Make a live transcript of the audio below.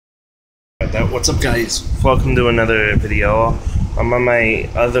What's up, guys? Welcome to another video. I'm on my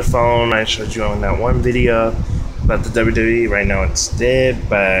other phone. I showed you on that one video about the WWE. Right now it's dead,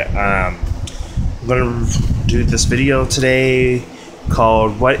 but I'm gonna do this video today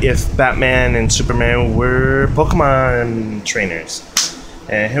called "What If Batman and Superman Were Pokemon Trainers?"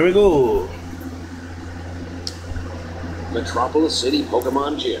 And here we go. Metropolis City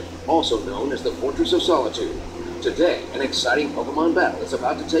Pokemon Gym, also known as the Fortress of Solitude. Today, an exciting Pokemon battle is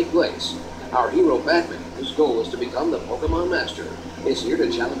about to take place. Our hero Batman, whose goal is to become the Pokemon Master, is here to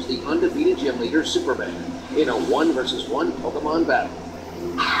challenge the undefeated gym leader Superman in a 1 vs 1 Pokemon battle.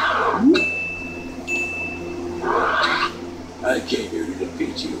 I came here to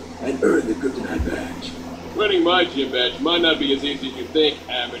defeat you and earn the Kryptonite badge. Winning my gym badge might not be as easy as you think,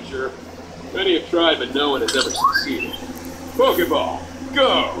 amateur. Many have tried, but no one has ever succeeded. Pokeball,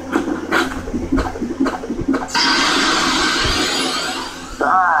 go!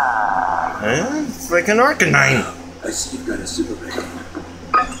 It's like an Arcanine. I see you've got a Superman.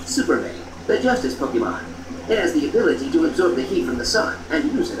 Superman, the Justice Pokemon. It has the ability to absorb the heat from the sun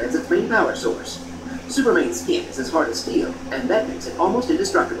and use it as its main power source. Superman's skin is as hard as steel, and that makes it almost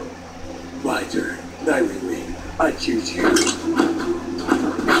indestructible. My turn. Nightwing Wing. I choose you.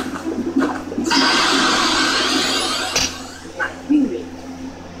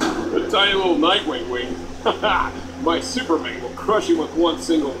 The tiny little Nightwing wing. Haha! My Superman will crush him with one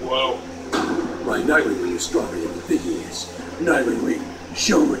single blow. My Nightwing Wing is stronger than you think he is. Nightwing Wing,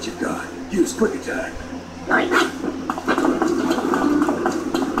 show what you've got. Use Quick Attack.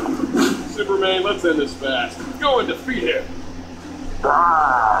 Superman, let's end this fast. Go and defeat him.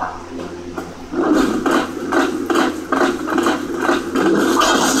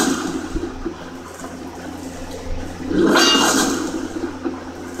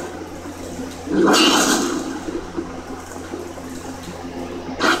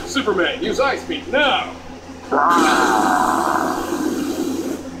 Superman, use Ice Beam now!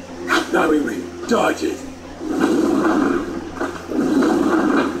 Nightwing Wing, dodge it.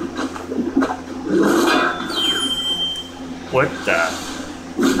 What the?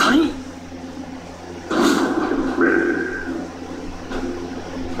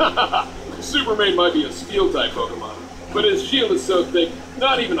 Superman might be a Steel-type Pokemon, but his shield is so thick,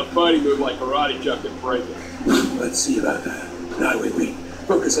 not even a fighting move like Karate Chop can break it. Let's see about that. Nightwing Wing,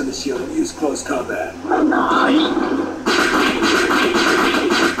 focus on the shield and use close combat.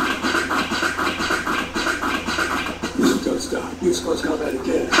 Don't stop. Use close combat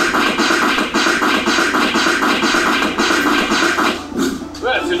again.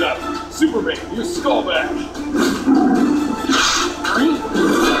 That's enough. Superman, use Skull Bash.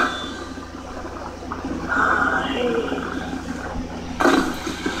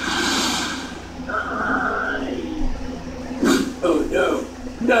 Oh no!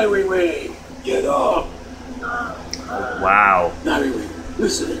 Nightwing Wing! Get off! Wow. Nightwing Wing,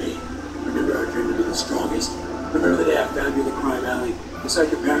 listen to me. Remember our dream to be the strongest? Remember the day I found you in the crime alley, beside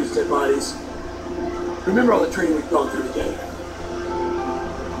your parents' dead bodies? Remember all the training we've gone through together?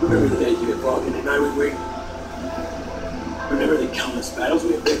 Remember the day you evolved into Nightwing Wing? Remember the countless battles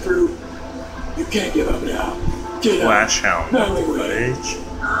we have been through? You can't give up now. Get up! Flash Hound. Nightwing Wing! Footage.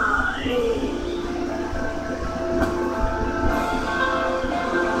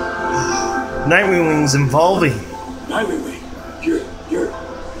 Nightwing Wing's evolving. Nightwing Wing, you're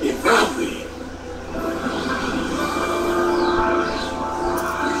evolving.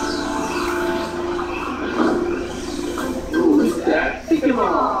 Who's that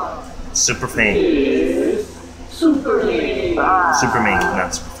Pokemon? Super Fang. Superman. Superman,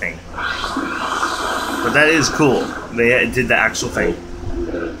 not Super Fang. But that is cool. They did the actual thing.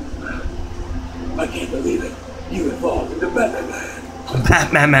 I can't believe it. You evolved into Batman.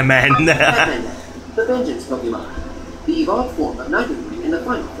 Batman, Batman, the Vengeance Pokemon. The evolved form of Nightwing Wing and the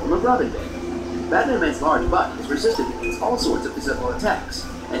final form of Robin Bane. Batman's large body is resistant against all sorts of physical attacks,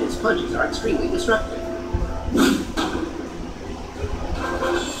 and his punches are extremely destructive.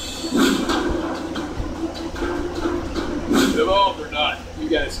 Evolved or not, you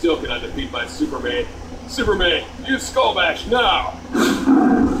guys still cannot defeat my Superman. Superman, use Skull Bash now!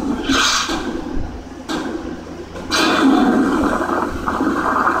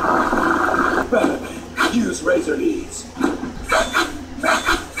 Batman, use Razor Knees.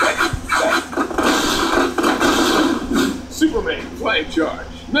 Superman, Flame Charge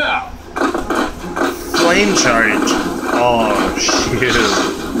now! Flame Charge. Oh, shoot.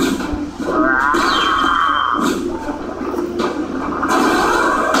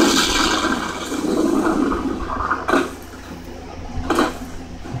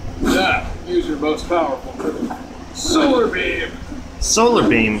 Now, use your most powerful move. Solar Beam! Solar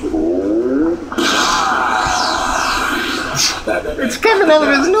Beam. It's coming out of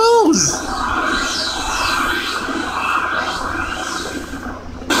his nose!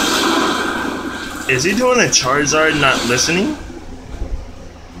 Is he doing a Charizard not listening?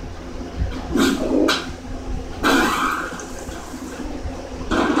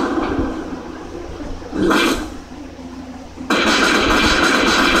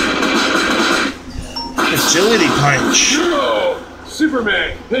 Agility punch. Hero!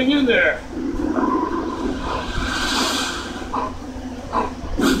 Superman, hang in there!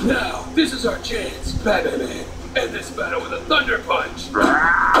 Now, this is our chance, Batman. End this battle with a thunder punch!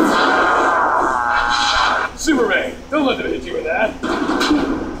 Superman, don't let them hit you with that!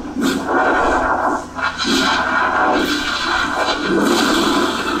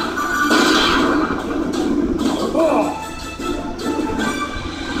 Oh.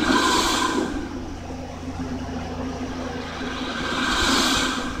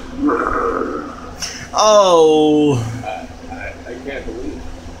 Oh. I can't believe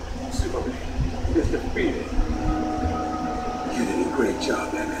it. Superman is defeated. You did a great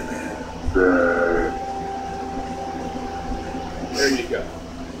job, Man. There you go.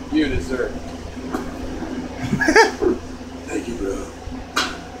 You deserve it. Thank you, bro.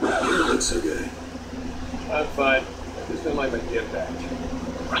 You look so good. I'm fine. I just don't like my gift badge.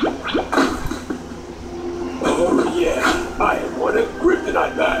 Oh, yeah. I have won a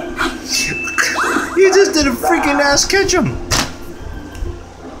Kryptonite badge. You just did a freaking ass catch him.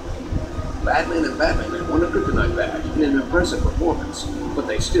 Batman and Batman won a Kryptonite badge in an impressive performance, but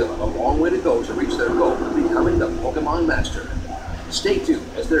they still have a long way to go to reach their goal of becoming the Pokemon Master. Stay tuned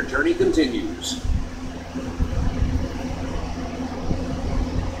as their journey continues.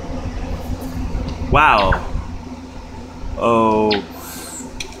 Wow. Oh.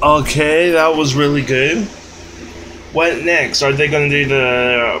 Okay, that was really good. What next? Are they going to do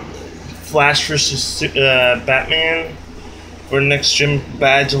the Flash versus Batman for next gym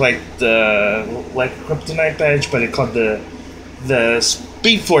badge, like Kryptonite badge, but it called the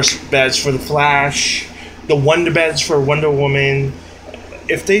Speed Force badge for the Flash, the Wonder badge for Wonder Woman.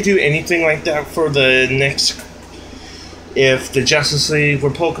 If they do anything like that for the next, if the Justice League were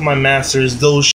Pokemon Masters, those